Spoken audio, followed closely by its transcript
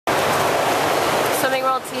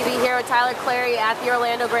World TV here with Tyler Clary at the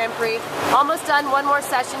Orlando Grand Prix. Almost done, one more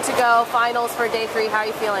session to go, finals for day 3. How are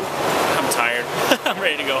you feeling? I'm tired. I'm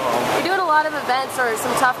ready to go home. You're doing a lot of events or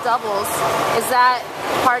some tough doubles. Is that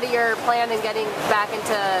part of your plan in getting back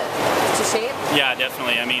into shape? Yeah,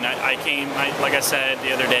 definitely. I mean, like I said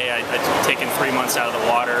the other day, I'd taken 3 months out of the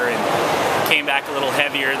water and came back a little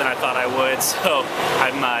heavier than I thought I would. So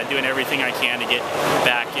I'm doing everything I can to get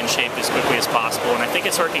back in shape as quickly as possible. And I think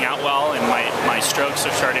it's working out well, and my strokes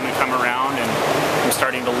are starting to come around, and I'm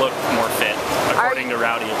starting to look more fit, according to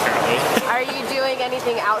Rowdy, apparently. Are you doing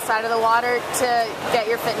anything outside of the water to get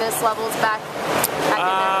your fitness levels back in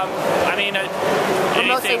there? I mean,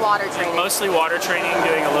 mostly water training. Mostly water training,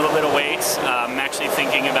 doing a little bit of weights. I'm actually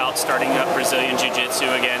thinking about starting up Brazilian Jiu-Jitsu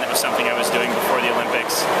again. It was something I was doing before the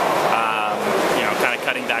Olympics. You know, kind of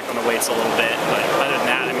cutting back on the weights a little bit, but other than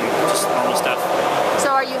that, I mean, just normal stuff. So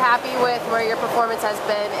are you happy with where your performance has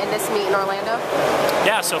been in this meet in Orlando?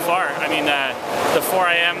 Yeah, so far. I mean, the 4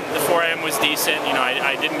 a.m. was decent. You know,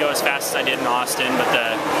 I didn't go as fast as I did in Austin, but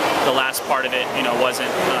the last part of it, you know, wasn't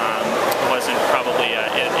probably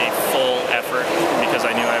a full effort, because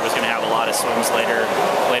I knew I was going to have a lot of swims later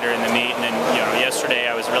in the meet. And then, you know, yesterday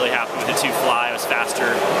I was really happy with the 2 fly. I was faster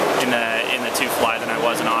in the 2 fly than I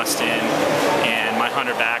was in Austin, and my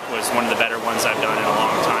 100 back was one of the better ones I've done in a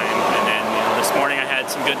long time. And then, you know, this morning I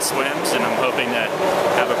had some good swims, and I'm hoping to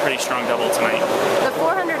have a pretty strong double tonight. The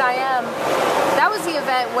 400 IM, that was the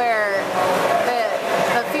event where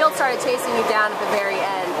the field started chasing you down at the very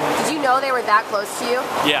end. Did you know they were that close to you?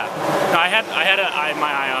 Yeah. No, I had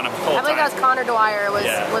my eye on him the whole time. I believe that was Connor Dwyer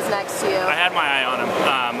was next to you. I had my eye on him.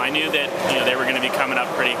 I knew that, you know, they were going to be coming up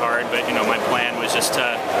pretty hard, but, you know, my plan was just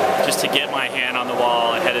to get my hand on the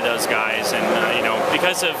wall ahead of those guys. And you know,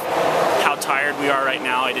 because of how tired we are right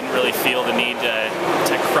now, I didn't really feel the need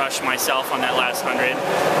to crush myself on that last 100.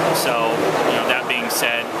 So, you know, that being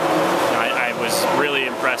said, you know, I was really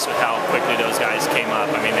impressed with how quickly those guys came up.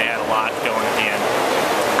 I mean, they had a lot going at the end.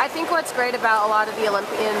 I think what's great about a lot of the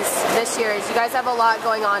Olympians this year is you guys have a lot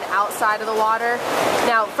going on outside of the water.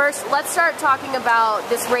 Now, first, let's start talking about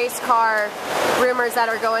this race car rumors that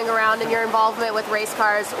are going around and your involvement with race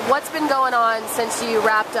cars. What's been going on since you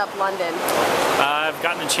wrapped up London? I've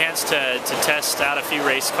gotten a chance to test out a few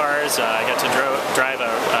race cars. I got to drive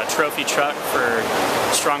a trophy truck for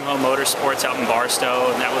Stronghold Motorsports out in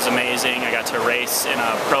Barstow, and that was amazing. I got to race in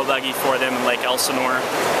a pro buggy for them in Lake Elsinore.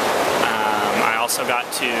 I also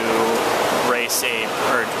got to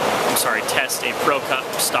test a Pro Cup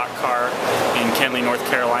stock car in Kenly, North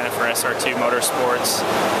Carolina for SR2 Motorsports,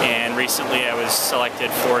 and recently I was selected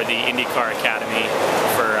for the IndyCar Academy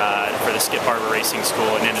for the Skip Barber Racing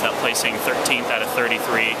School, and ended up placing 13th out of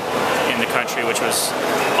 33 in the country, which was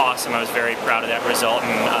awesome. I was very proud of that result.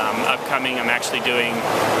 And upcoming, I'm actually doing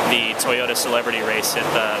the Toyota Celebrity Race at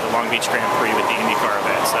the Long Beach Grand Prix with the IndyCar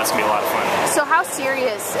event, so that's going to be a lot of fun. So how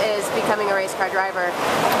serious is becoming a race car driver?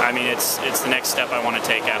 I mean, it's the next step I want to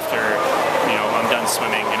take after, you know, I'm done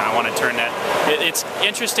swimming, and I want to turn that. It's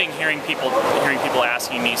interesting hearing people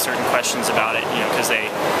asking me certain questions about it, you know, because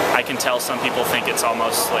I can tell some people think it's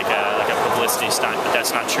almost like a publicity stunt, but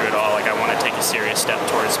that's not true at all. Like, I want to take a serious step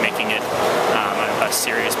towards making it a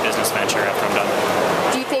serious business venture after I'm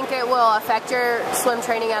done. Do you think it will affect your swim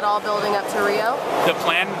training at all building up to Rio? The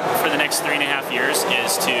plan for the next 3.5 years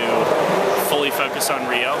is to fully focus on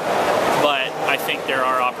Rio, but I think there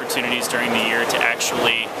are opportunities during the year to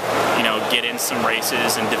actually, you know, get in some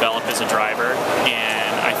races and develop as a driver,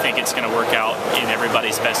 and I think it's going to work out in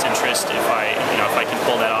everybody's best interest if I can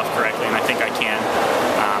pull that off correctly, and I think I can.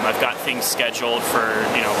 I've got things scheduled for,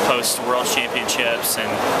 you know, post World Championships and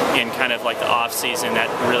in kind of like the off season that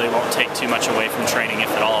really won't take too much away from training, if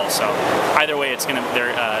at all. So either way, it's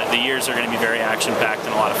the years are going to be very action-packed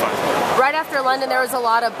and a lot of fun. Right after London, there was a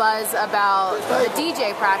lot of buzz about the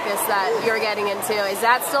DJ practice that you're getting into. Is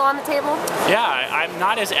that still on the table? Yeah, I'm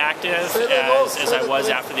not as active as I was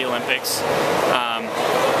after the Olympics.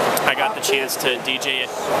 I got the chance to DJ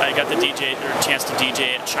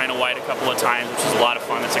at China White a couple of times, which was a lot of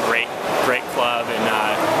fun. It's a great club,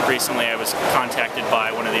 and recently I was contacted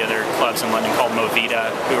by one of the other clubs in London called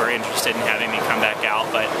Movida, who are interested in having me come back out.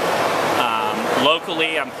 But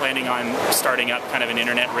locally, I'm planning on starting up kind of an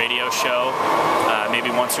internet radio show, maybe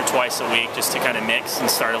once or twice a week, just to kind of mix and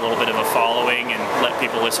start a little bit of a following and let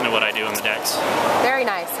people listen to what I do on the decks. Very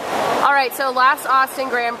nice. All right, so last Austin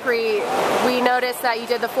Grand Prix, we noticed that you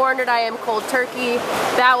did the 400 IM cold turkey.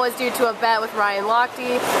 That was due to a bet with Ryan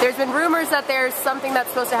Lochte. There's been rumors that there's something that's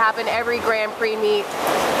supposed to happen every Grand Prix meet.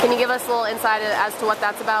 Can you give us a little insight as to what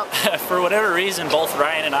that's about? For whatever reason, both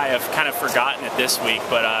Ryan and I have kind of forgotten it this week,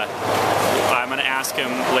 but I'm going to ask him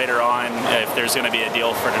later on if there's going to be a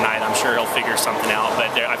deal for tonight. I'm sure he'll figure something out, but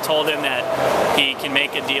I've told him that he can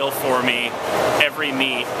make a deal for me every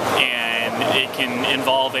meet, and it can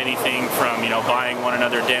involve anything from, you know, buying one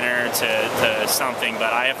another dinner to something,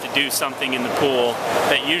 but I have to do something in the pool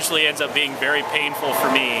that usually ends up being very painful for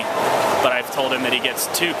me. But I've told him that he gets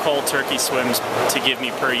 2 cold turkey swims to give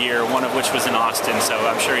me per year, one of which was in Austin, so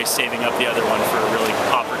I'm sure he's saving up the other one for a really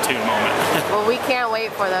opportune moment. Well, we can't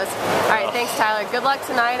wait for those. All right, thanks, Tyler. Good luck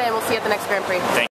tonight, and we'll see you at the next Grand Prix. Thanks.